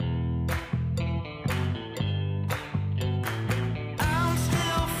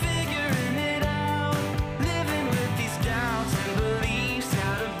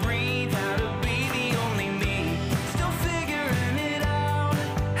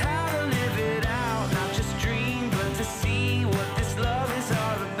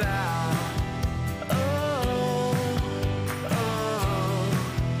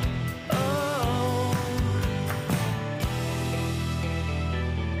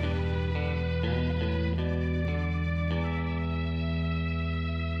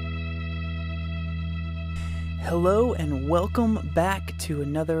Hello and welcome back to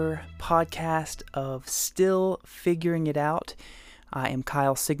another podcast of Still Figuring It Out. I am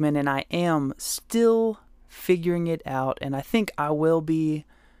Kyle Sigmund and I am still figuring it out, and I think I will be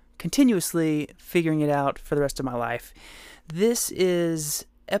continuously figuring it out for the rest of my life. This is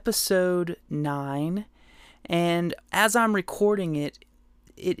episode 9, and as I'm recording it,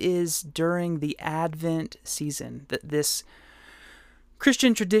 it is during the Advent season. This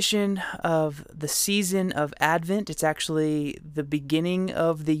Christian tradition of the season of Advent. It's actually the beginning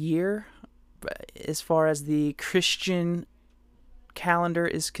of the year as far as the Christian calendar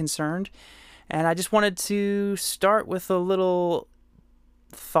is concerned. And I just wanted to start with a little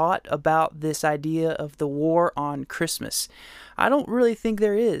thought about this idea of the war on Christmas. I don't really think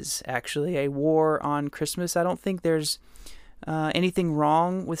there is actually a war on Christmas. I don't think there's anything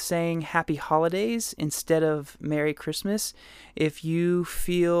wrong with saying Happy Holidays instead of Merry Christmas. If you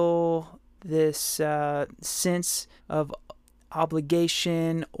feel this sense of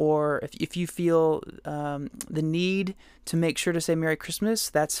obligation, or if you feel the need to make sure to say Merry Christmas,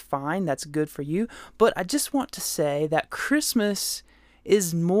 that's fine. That's good for you. But I just want to say that Christmas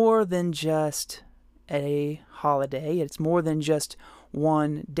is more than just a holiday. It's more than just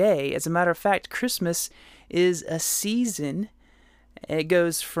one day. As a matter of fact, Christmas is a season. It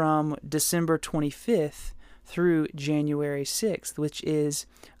goes from December 25th through January 6th, which is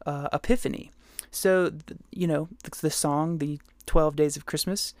Epiphany. So, the song, the 12 Days of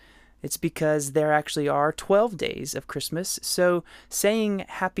Christmas, it's because there actually are 12 days of Christmas. So saying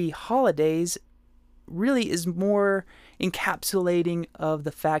Happy Holidays really is more encapsulating of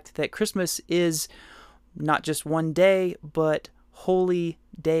the fact that Christmas is not just one day, but holy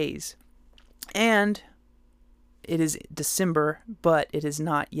days. And it is December, but it is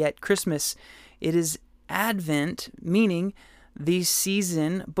not yet Christmas. It is Advent, meaning the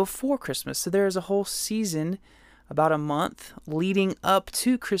season before Christmas. So there is a whole season, about a month, leading up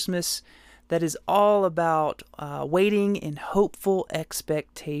to Christmas that is all about waiting in hopeful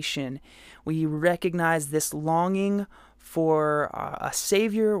expectation. We recognize this longing for a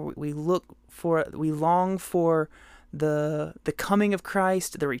Savior. We long for the coming of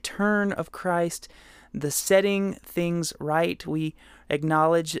Christ, the return of Christ, the setting things right. We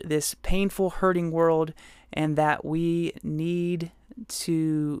acknowledge this painful, hurting world, and that we need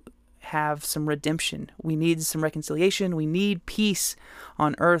to have some redemption. We need some reconciliation. We need peace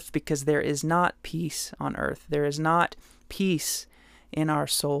on earth, because there is not peace on earth. There is not peace in our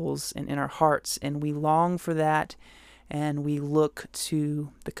souls and in our hearts, and we long for that, and we look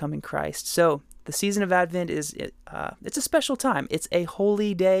to the coming Christ. So the season of Advent is it's a special time. It's a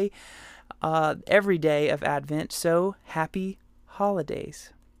holy day. Every day of Advent, so happy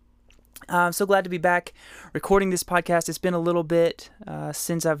holidays. I'm so glad to be back recording this podcast. It's been a little bit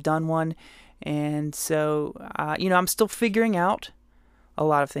since I've done one, and so, I'm still figuring out a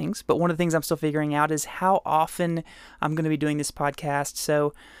lot of things, but one of the things I'm still figuring out is how often I'm going to be doing this podcast,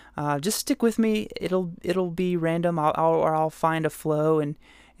 so just stick with me. It'll be random. I'll find a flow and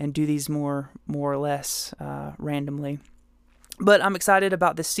do these more or less randomly. But I'm excited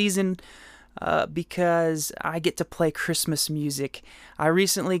about this season because I get to play Christmas music. I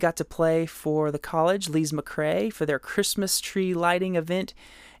recently got to play for the college, Lees-McRae, for their Christmas tree lighting event,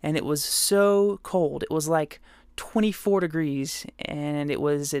 and it was so cold. It was like 24 degrees, and it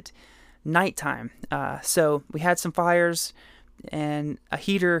was at nighttime. So we had some fires and a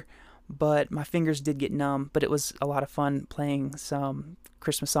heater, but my fingers did get numb. But it was a lot of fun playing some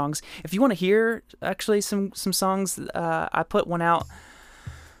Christmas songs. If you want to hear actually some songs, I put one out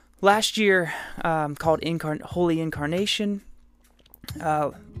last year called Holy Incarnation.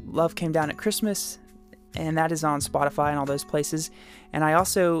 Love Came Down at Christmas, and that is on Spotify and all those places. And I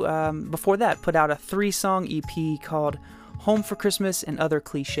also, before that, put out a 3-song EP called Home for Christmas and Other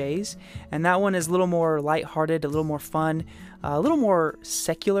Cliches, and that one is a little more lighthearted, a little more fun, a little more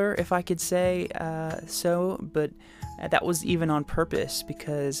secular, if I could say so, but that was even on purpose,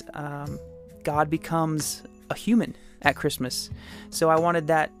 because God becomes a human at Christmas. So I wanted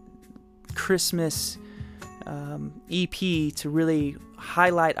that Christmas EP to really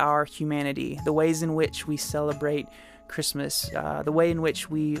highlight our humanity, the ways in which we celebrate Christmas, the way in which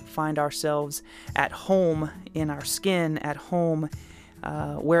we find ourselves at home in our skin, at home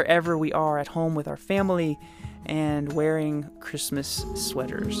wherever we are, at home with our family, and wearing Christmas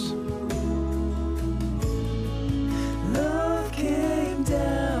sweaters. Love came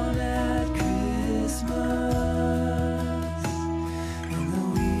down at Christmas, and the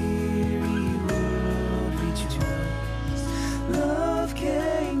weary world rejoiced. Love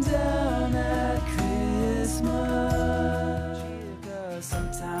came down at Christmas, because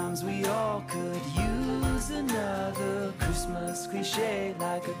sometimes we all could use another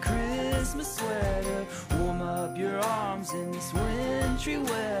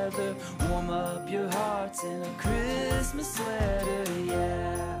weather. Warm up your hearts in a Christmas sweater,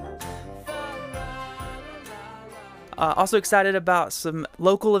 yeah. Also excited about some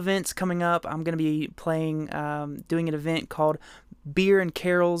local events coming up. I'm going to be playing, doing an event called Beer and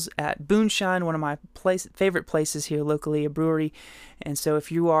Carols at Boonshine, one of my favorite places here locally, a brewery. And so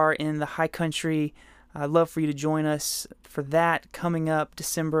if you are in the high country, I'd love for you to join us for that coming up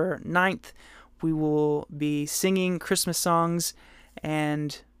December 9th. We will be singing Christmas songs,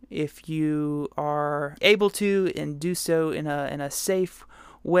 and if you are able to and do so in a safe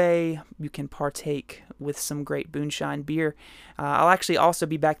way, you can partake with some great Boonshine beer. I'll actually also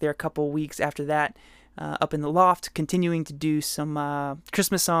be back there a couple weeks after that, up in the loft, continuing to do some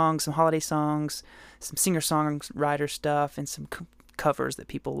Christmas songs, some holiday songs, some singer-songwriter stuff, and some covers that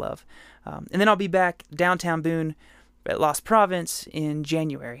people love. And then I'll be back downtown Boone at Lost Province in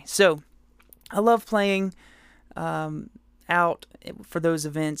January. So I love playing out for those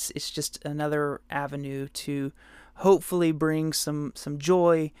events. It's just another avenue to hopefully bring some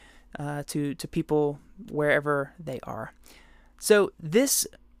joy to people wherever they are. So this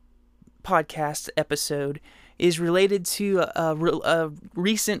podcast episode is related to a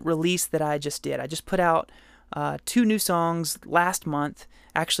recent release that I just did. I just put out 2 new songs last month,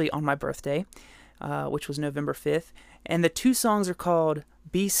 actually on my birthday, which was November 5th. And the 2 songs are called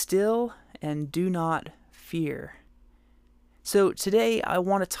Be Still and Do Not Fear. So today I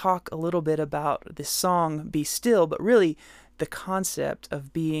want to talk a little bit about this song, Be Still, but really the concept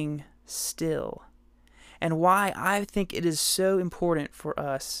of being still, and why I think it is so important for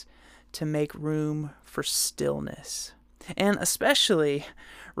us to make room for stillness. And especially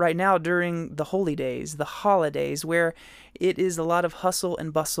right now during the holy days, the holidays, where it is a lot of hustle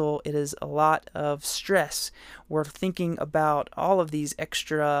and bustle, it is a lot of stress. We're thinking about all of these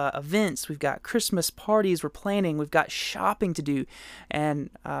extra events. We've got Christmas parties we're planning, we've got shopping to do, and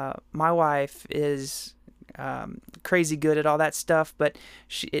my wife is crazy good at all that stuff, but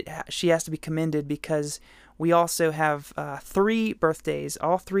she has to be commended because we also have 3 birthdays.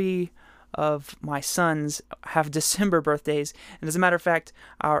 All 3 of my sons have December birthdays, and as a matter of fact,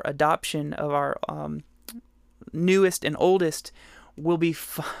 our adoption of our newest and oldest will be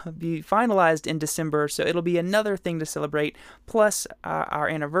finalized in December, so it'll be another thing to celebrate. Plus, our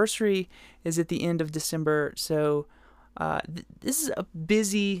anniversary is at the end of December, so this is a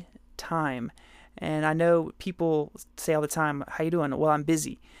busy time. And I know people say all the time, how you doing? Well, I'm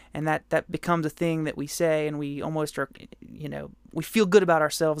busy. And that becomes a thing that we say, and we almost are, we feel good about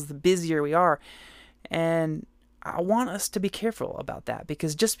ourselves the busier we are. And I want us to be careful about that,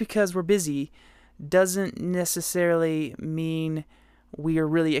 because just because we're busy doesn't necessarily mean we are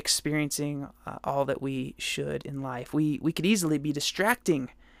really experiencing all that we should in life. We could easily be distracting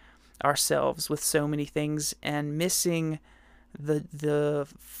ourselves with so many things and missing the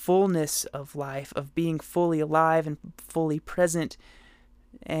fullness of life, of being fully alive and fully present.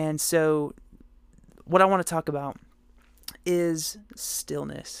 And so what I want to talk about is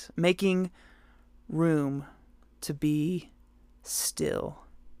stillness, making room to be still.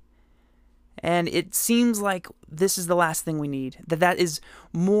 And it seems like this is the last thing we need, that is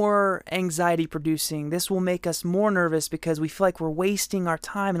more anxiety producing. This will make us more nervous because we feel like we're wasting our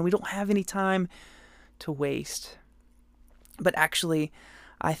time, and we don't have any time to waste. But actually,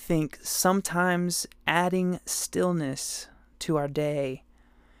 I think sometimes adding stillness to our day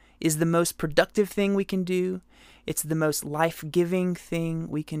is the most productive thing we can do. It's the most life-giving thing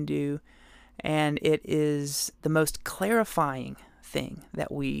we can do. And it is the most clarifying thing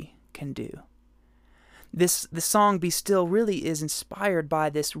that we can do. The song Be Still really is inspired by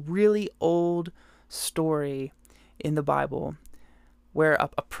this really old story in the Bible where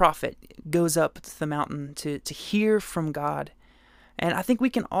a prophet goes up to the mountain to hear from God. And I think we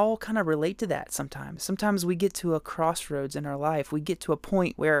can all kind of relate to that sometimes. Sometimes we get to a crossroads in our life. We get to a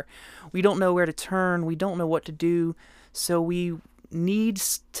point where we don't know where to turn. We don't know what to do. So we need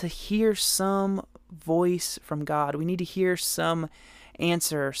to hear some voice from God. We need to hear some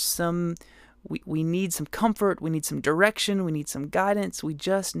answer. We need some comfort. We need some direction. We need some guidance. We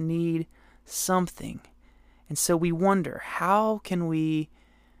just need something. And so we wonder, how can we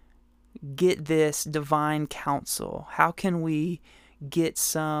get this divine counsel? How can we get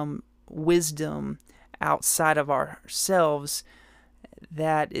some wisdom outside of ourselves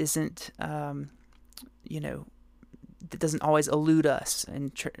that isn't, that doesn't always elude us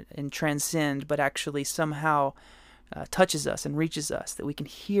and transcend, but actually somehow touches us and reaches us, that we can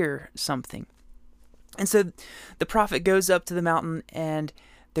hear something? And so the prophet goes up to the mountain, and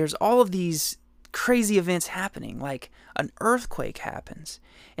there's all of these crazy events happening, like an earthquake happens.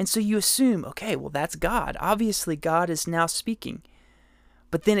 And so you assume, okay, well, that's God. Obviously, God is now speaking.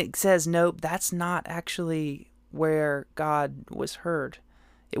 But then it says, nope, that's not actually where God was heard.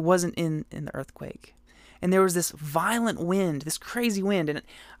 It wasn't in the earthquake. And there was this violent wind, this crazy wind. And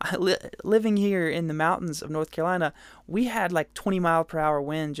living here in the mountains of North Carolina, we had like 20-mile-per-hour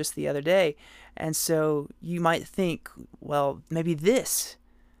wind just the other day. And so you might think, well, maybe this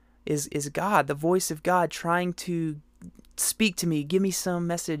is God, the voice of God trying to speak to me, give me some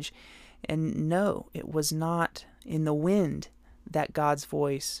message. And no, it was not in the wind that God's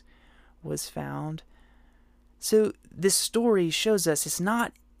voice was found. So this story shows us it's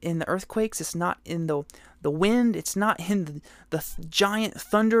not in the earthquakes, it's not in the wind, it's not in the giant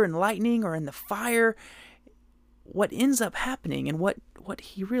thunder and lightning or in the fire. What ends up happening and what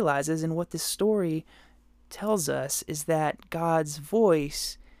he realizes and what this story tells us is that God's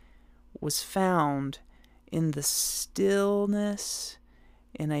voice was found in the stillness,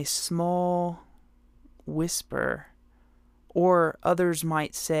 in a small whisper. Or others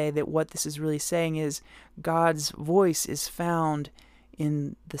might say that what this is really saying is God's voice is found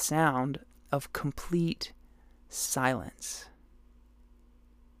in the sound of complete silence.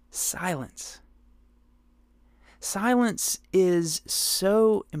 Silence. Silence is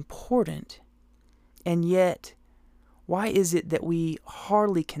so important, and yet, why is it that we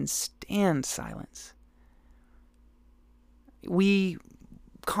hardly can stand silence? We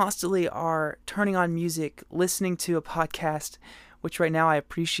constantly are turning on music, listening to a podcast, which right now I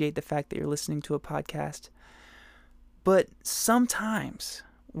appreciate the fact that you're listening to a podcast. But sometimes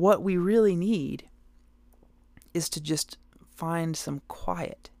what we really need is to just find some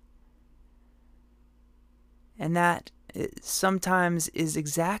quiet. And that sometimes is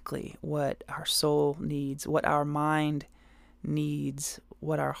exactly what our soul needs, what our mind needs,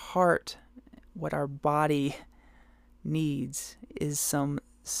 what our heart, what our body needs is some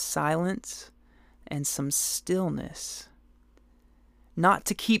silence and some stillness. Not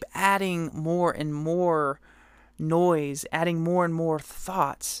to keep adding more and more noise, adding more and more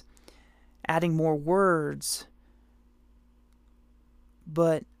thoughts, adding more words,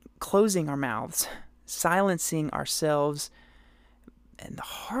 but closing our mouths, silencing ourselves. And the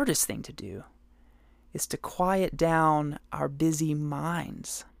hardest thing to do is to quiet down our busy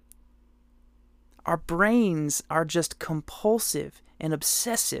minds. Our brains are just compulsive and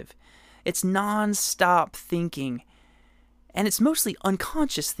obsessive. It's non-stop thinking. And it's mostly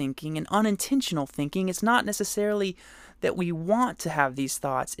unconscious thinking and unintentional thinking. It's not necessarily that we want to have these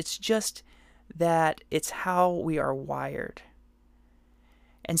thoughts. It's just that it's how we are wired.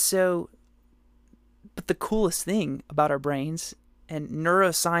 And so, but the coolest thing about our brains, and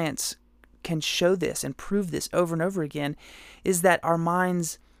neuroscience can show this and prove this over and over again, is that our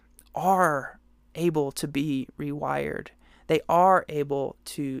minds are able to be rewired. They are able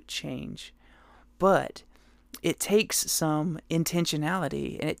to change. But it takes some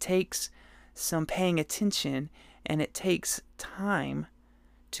intentionality, and it takes some paying attention, and it takes time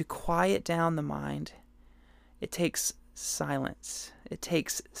to quiet down the mind. It takes silence. It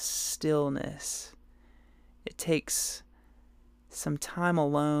takes stillness. It takes some time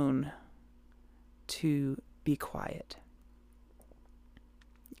alone to be quiet.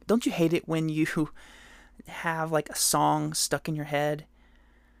 Don't you hate it when you have like a song stuck in your head?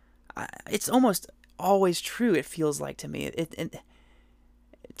 It's almost always true, it feels like to me. It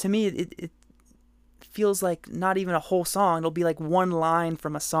feels like not even a whole song. It'll be like one line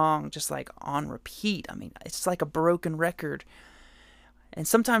from a song just like on repeat. I mean, it's like a broken record. And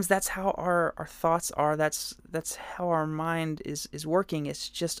sometimes that's how our thoughts are. That's how our mind is working. It's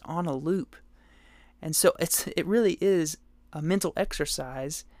just on a loop. And so it really is a mental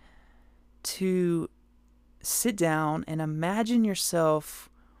exercise to sit down and imagine yourself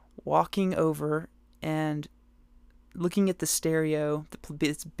walking over and looking at the stereo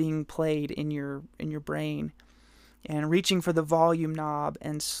that's being played in your brain, and reaching for the volume knob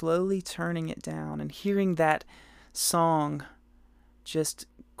and slowly turning it down and hearing that song just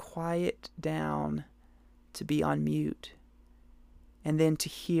quiet down to be on mute, and then to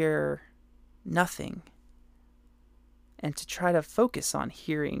hear nothing, and to try to focus on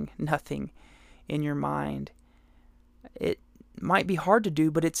hearing nothing in your mind. It might be hard to do,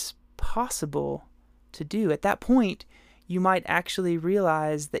 but it's possible to do. At that point, you might actually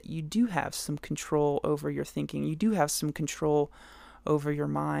realize that you do have some control over your thinking. You do have some control over your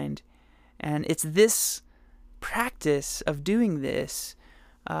mind. And it's this practice of doing this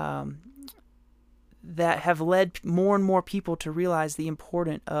that have led more and more people to realize the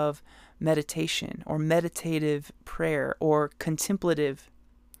importance of meditation, or meditative prayer, or contemplative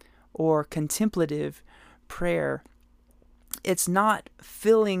prayer. It's not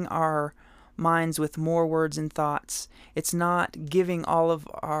filling our minds with more words and thoughts. It's not giving all of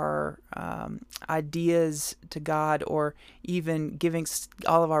our ideas to God, or even giving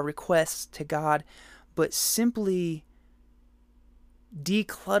all of our requests to God, but simply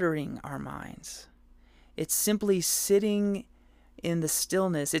decluttering our minds. It's simply sitting in the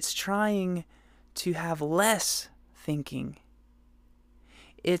stillness. It's trying to have less thinking.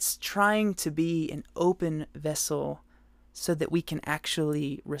 It's trying to be an open vessel so that we can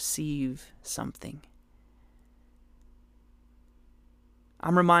actually receive something.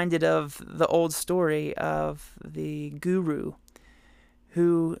 I'm reminded of the old story of the guru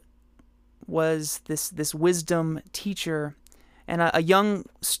who was this wisdom teacher, and a young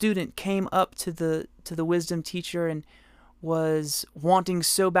student came up to the wisdom teacher and was wanting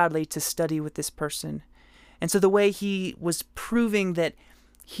so badly to study with this person. And so the way he was proving that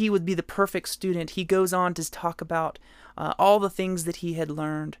he would be the perfect student, he goes on to talk about all the things that he had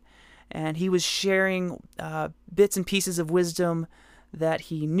learned. And he was sharing bits and pieces of wisdom that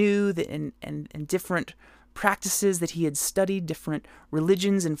he knew, that and different practices that he had studied, different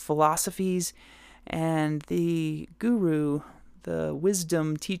religions and philosophies. And the guru, the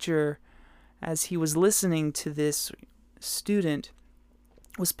wisdom teacher, as he was listening to this student,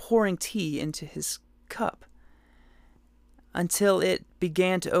 was pouring tea into his cup until it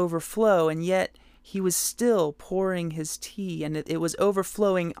began to overflow, and yet he was still pouring his tea, and it was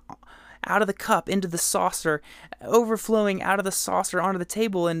overflowing out of the cup into the saucer, overflowing out of the saucer onto the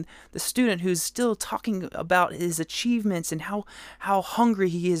table. And the student, who's still talking about his achievements and how hungry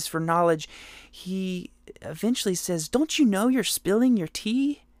he is for knowledge, he eventually says, "Don't you know you're spilling your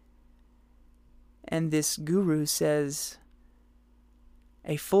tea?" And this guru says,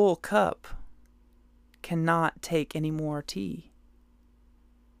 "A full cup cannot take any more tea.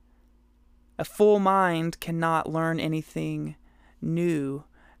 A full mind cannot learn anything new.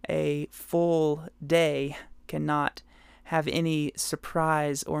 A full day cannot have any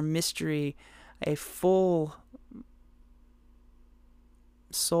surprise or mystery. A full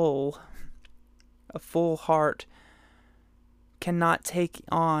soul, a full heart, cannot take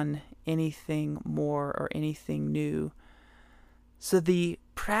on anything more or anything new." So the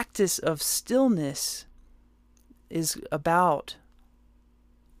practice of stillness is about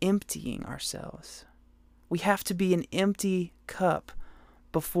emptying ourselves. We have to be an empty cup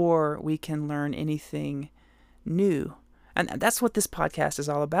before we can learn anything new. And that's what this podcast is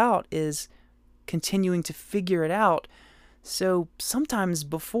all about, is continuing to figure it out. So sometimes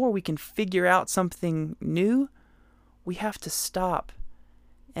before we can figure out something new, we have to stop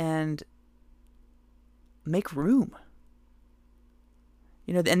and make room.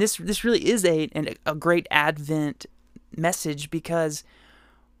 You know, and this really is a great Advent message, because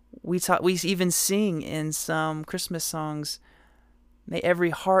we even sing in some Christmas songs, "May every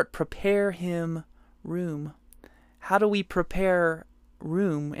heart prepare him room." How do we prepare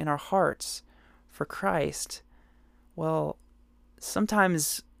room in our hearts for Christ? Well,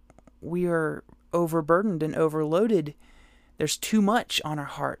 sometimes we are overburdened and overloaded. There's too much on our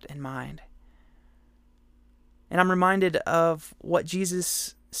heart and mind. And I'm reminded of what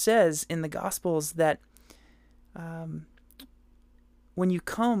Jesus says in the Gospels, that when you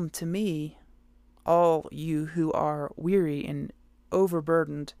come to me, all you who are weary and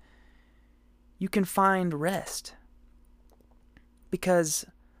overburdened, you can find rest. Because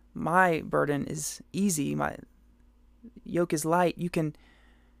my burden is easy, my yoke is light. You can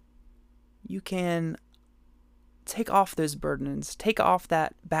take off those burdens, take off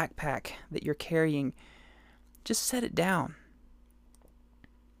that backpack that you're carrying. Just set it down.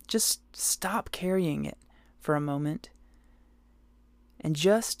 Just stop carrying it for a moment and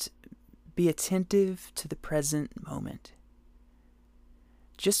just be attentive to the present moment.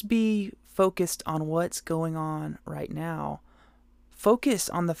 Just be focused on what's going on right now. Focus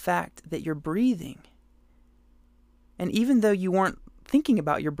on the fact that you're breathing. And even though you weren't thinking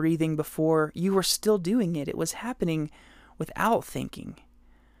about your breathing before, you were still doing it. It was happening without thinking.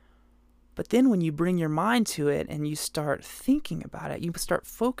 But then when you bring your mind to it and you start thinking about it, you start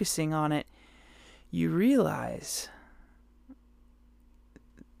focusing on it, you realize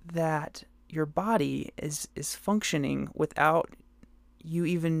that your body is functioning without you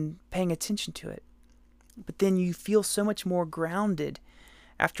even paying attention to it. But then you feel so much more grounded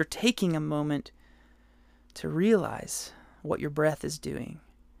after taking a moment to realize what your breath is doing,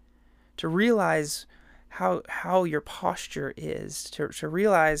 to realize how your posture is, to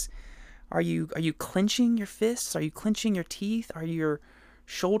realize, are you clenching your fists? Are you clenching your teeth? Are your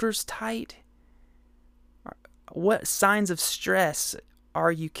shoulders tight? What signs of stress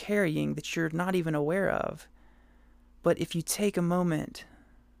are you carrying that you're not even aware of? But if you take a moment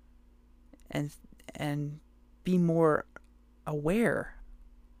and be more aware,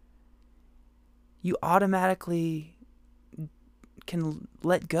 you automatically can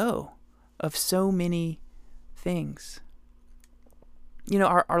let go of so many things. You know,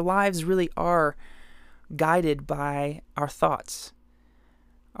 our lives really are guided by our thoughts.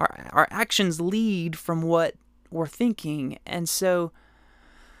 Our actions lead from what we're thinking, and so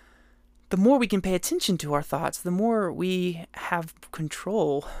the more we can pay attention to our thoughts, the more we have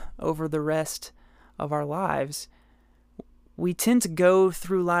control over the rest of our lives. We tend to go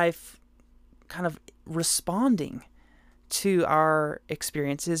through life kind of responding to our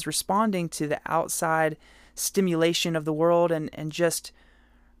experiences, responding to the outside stimulation of the world, and just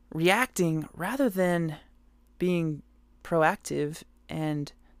reacting rather than being proactive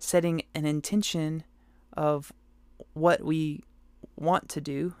and setting an intention of what we want to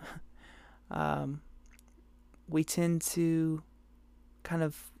do. We tend to kind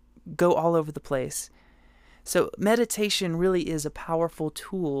of go all over the place. So meditation really is a powerful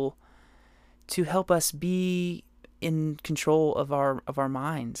tool to help us be in control of our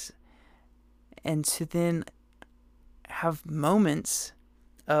minds, and to then have moments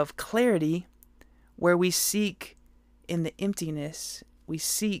of clarity where we seek in the emptiness, we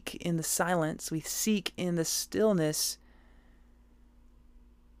seek in the silence, we seek in the stillness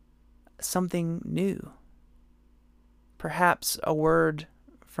something new. Perhaps a word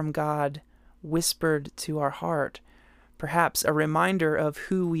from God whispered to our heart, perhaps a reminder of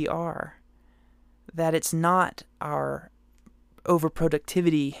who we are, that it's not our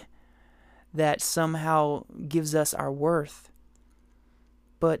overproductivity that somehow gives us our worth,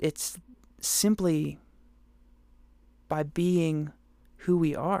 but it's simply by being who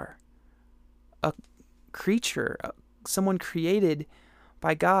we are, a creature, someone created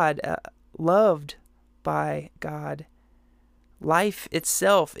by God, loved by God. Life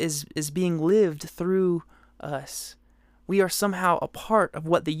itself is being lived through us. We are somehow a part of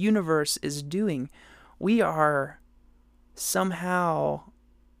what the universe is doing. We are somehow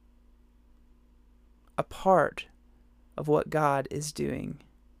a part of what God is doing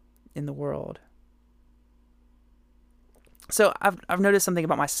in the world. So I've noticed something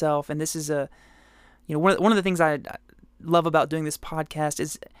about myself, and this is one of the things I love about doing this podcast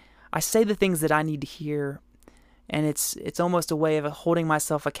is I say the things that I need to hear, and it's almost a way of holding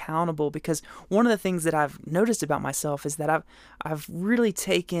myself accountable, because one of the things that I've noticed about myself is that I've really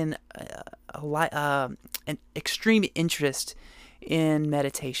taken an extreme interest in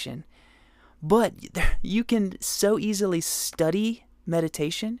meditation. But you can so easily study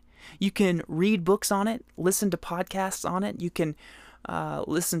meditation. You can read books on it, listen to podcasts on it. You can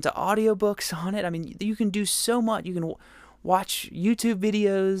listen to audiobooks on it. I mean, you can do so much. You can watch YouTube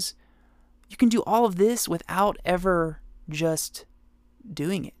videos. You can do all of this without ever just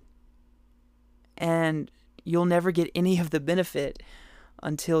doing it. And you'll never get any of the benefit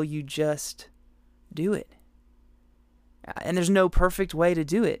until you just do it. And there's no perfect way to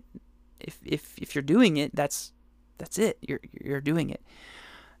do it. If you're doing it, that's it. You're doing it.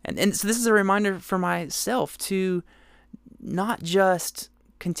 And so this is a reminder for myself to not just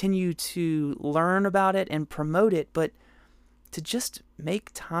continue to learn about it and promote it, but to just make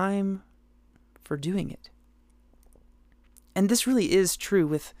time for doing it. And this really is true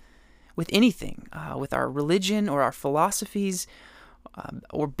with anything, with our religion or our philosophies,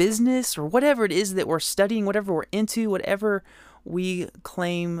 or business, or whatever it is that we're studying, whatever we're into, whatever we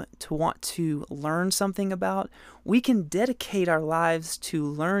claim to want to learn something about. We can dedicate our lives to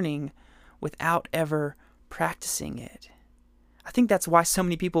learning without ever practicing it. I think that's why so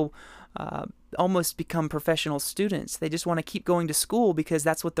many people almost become professional students. They just want to keep going to school because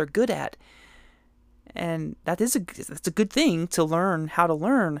that's what they're good at. And that's a good thing, to learn how to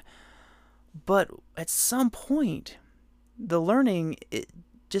learn. But at some point, the learning, it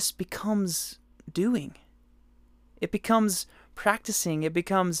just becomes doing. It becomes practicing. It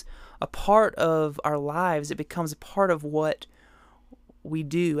becomes a part of our lives. It becomes a part of what we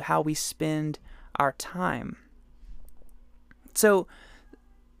do, how we spend our time. So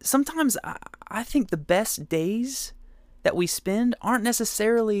sometimes I think the best days that we spend aren't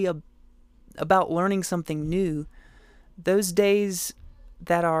necessarily about learning something new. Those days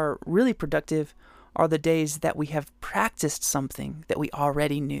that are really productive are the days that we have practiced something that we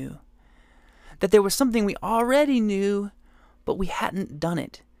already knew. That there was something we already knew, but we hadn't done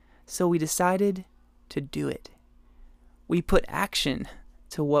it. So we decided to do it. We put action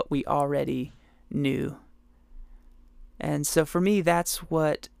to what we already knew. And so for me, that's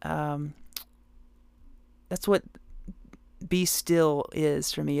what Be Still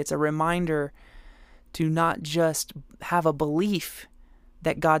is for me. It's a reminder to not just have a belief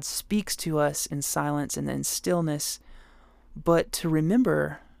that God speaks to us in silence and in stillness, but to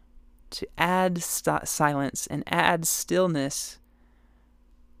remember to add silence and add stillness,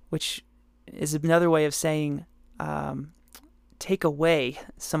 which is another way of saying take away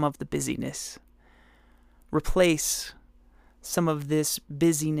some of the busyness. Replace some of this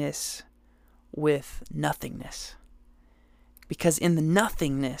busyness with nothingness. Because in the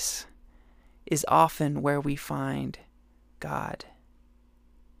nothingness is often where we find God.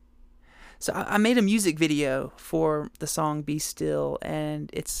 So I made a music video for the song Be Still, and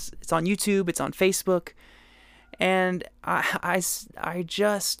it's on YouTube, it's on Facebook, and I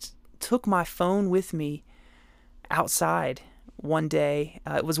just took my phone with me outside one day.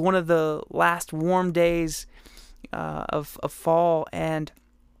 It was one of the last warm days of fall, and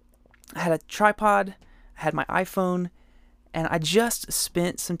I had a tripod, I had my iPhone, and I just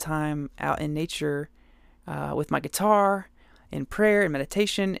spent some time out in nature with my guitar, in prayer and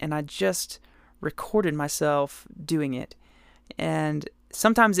meditation, and I just recorded myself doing it. And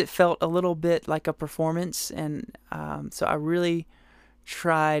sometimes it felt a little bit like a performance, and so I really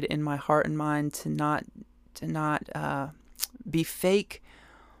tried in my heart and mind to not be fake,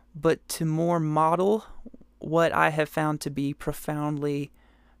 but to more model what I have found to be profoundly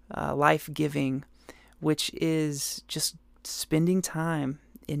life-giving, which is just spending time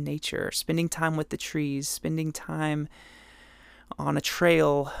in nature, spending time with the trees, spending time on a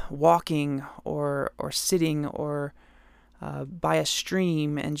trail, walking or sitting or by a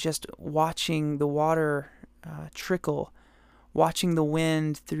stream and just watching the water trickle, watching the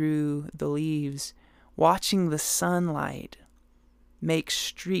wind through the leaves, watching the sunlight make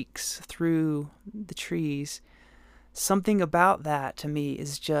streaks through the trees. Something about that to me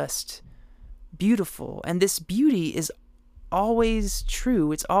is just beautiful. And this beauty is always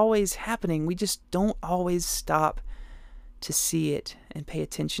true. It's always happening. We just don't always stop to see it and pay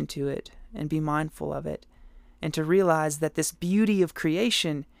attention to it and be mindful of it, and to realize that this beauty of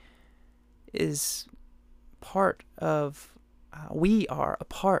creation is part of, we are a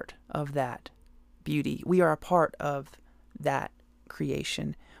part of that beauty. We are a part of that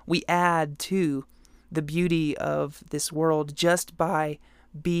creation. We add to the beauty of this world just by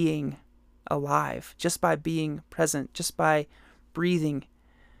being alive, just by being present, just by breathing,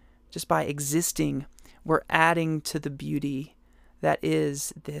 just by existing. We're adding to the beauty that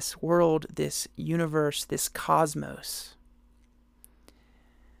is this world, this universe, this cosmos.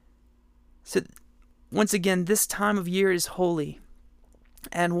 So once again, this time of year is holy.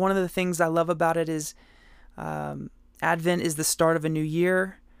 And one of the things I love about it is Advent is the start of a new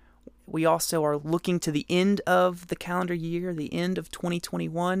year. We also are looking to the end of the calendar year, the end of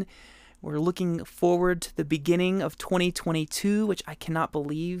 2021. We're looking forward to the beginning of 2022, which I cannot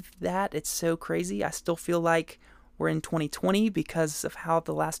believe that. It's so crazy. I still feel like we're in 2020 because of how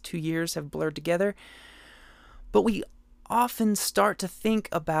the last 2 years have blurred together. But we often start to think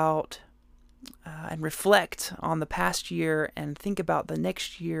about and reflect on the past year and think about the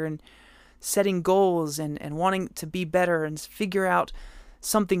next year and setting goals and wanting to be better and figure out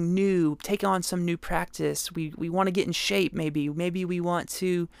something new, take on some new practice. We want to get in shape maybe. Maybe we want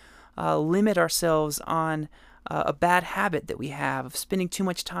to limit ourselves on a bad habit that we have of spending too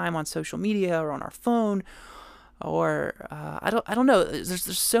much time on social media or on our phone, or I don't know.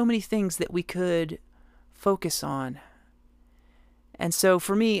 There's so many things that we could focus on, and so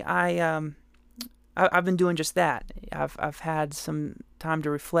for me, I've been doing just that. I've had some time to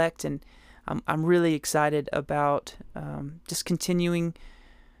reflect, and I'm really excited about just continuing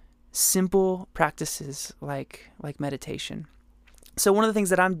simple practices like meditation. So one of the things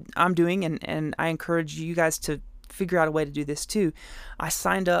that I'm doing, and I encourage you guys to figure out a way to do this too, I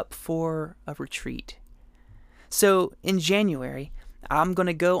signed up for a retreat. So in January, I'm going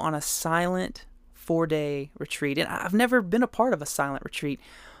to go on a silent 4-day retreat. And I've never been a part of a silent retreat,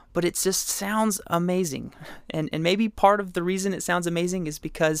 but it just sounds amazing. And maybe part of the reason it sounds amazing is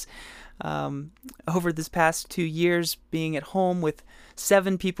because over this past 2 years being at home with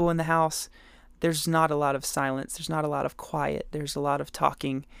 7 people in the house, there's not a lot of silence. There's not a lot of quiet. There's a lot of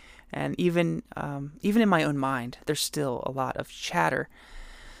talking. And even in my own mind, there's still a lot of chatter.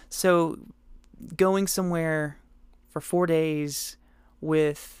 So going somewhere for 4 days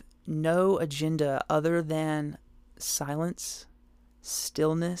with no agenda other than silence,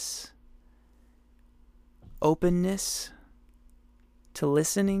 stillness, openness to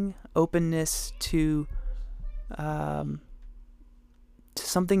listening, openness to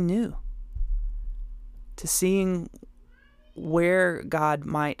something new, to seeing where God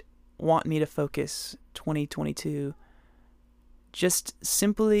might want me to focus 2022, just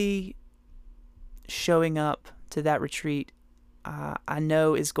simply showing up to that retreat I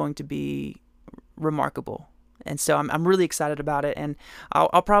know is going to be remarkable. And so I'm really excited about it, and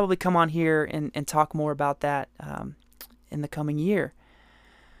I'll probably come on here and talk more about that in the coming year.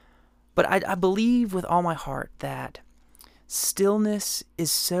 But I believe with all my heart that stillness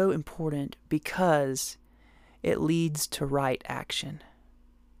is so important because it leads to right action.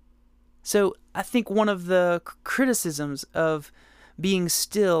 So I think one of the criticisms of being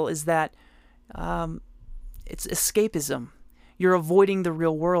still is that it's escapism. You're avoiding the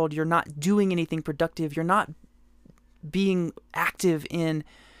real world. You're not doing anything productive. You're not being active in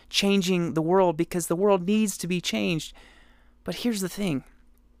changing the world because the world needs to be changed. But here's the thing.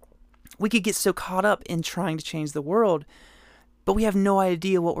 We could get so caught up in trying to change the world, but we have no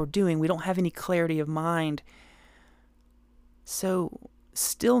idea what we're doing. We don't have any clarity of mind. So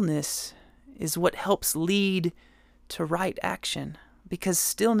stillness is what helps lead to right action, because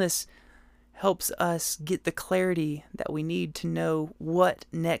stillness helps us get the clarity that we need to know what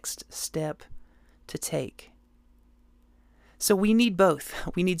next step to take. So we need both.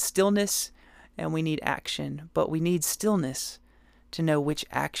 We need stillness and we need action, but we need stillness to know which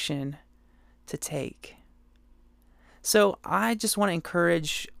action to take. So I just want to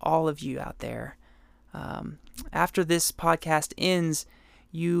encourage all of you out there. After this podcast ends,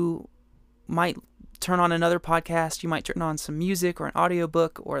 you might turn on another podcast. You might turn on some music or an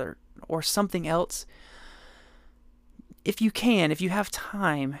audiobook or something else. If you can, if you have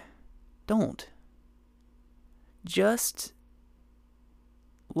time, don't. Just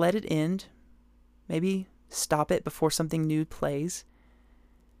let it end. Maybe stop it before something new plays.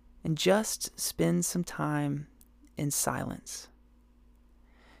 And just spend some time in silence.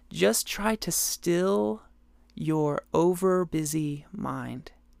 Just try to still your over-busy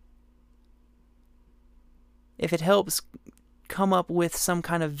mind. If it helps, come up with some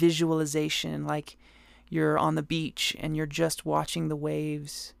kind of visualization, like you're on the beach and you're just watching the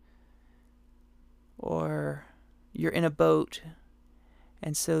waves, or you're in a boat,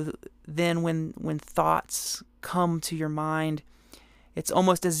 and so then when thoughts come to your mind, it's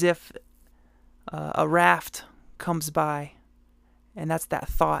almost as if a raft comes by, and that's that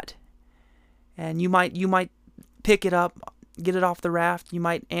thought. And you might pick it up, get it off the raft, you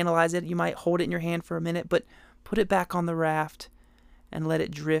might analyze it, you might hold it in your hand for a minute, but put it back on the raft and let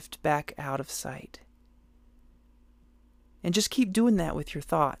it drift back out of sight. And just keep doing that with your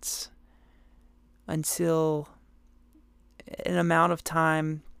thoughts until an amount of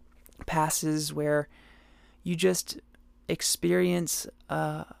time passes where you just experience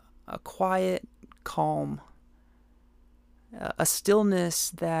a quiet calm, a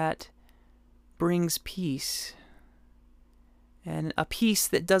stillness that brings peace, and a peace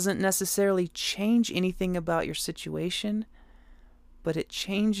that doesn't necessarily change anything about your situation, but it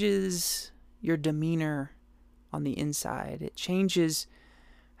changes your demeanor on the inside. It changes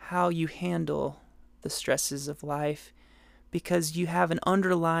how you handle the stresses of life because you have an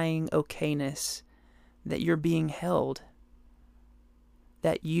underlying okayness that you're being held,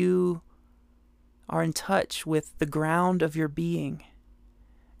 that you are in touch with the ground of your being,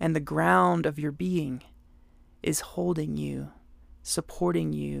 and the ground of your being is holding you,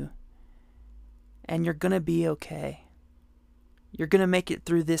 supporting you, and you're going to be okay. You're going to make it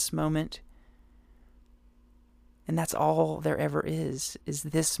through this moment, and that's all there ever is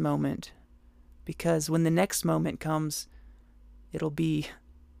this moment, because when the next moment comes, it'll be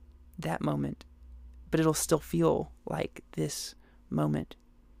that moment, but it'll still feel like this moment.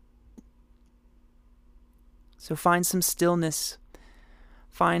 So find some stillness,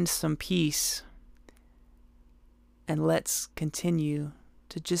 find some peace, and let's continue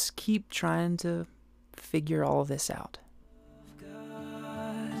to just keep trying to figure all of this out.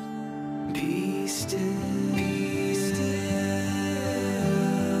 God, be still.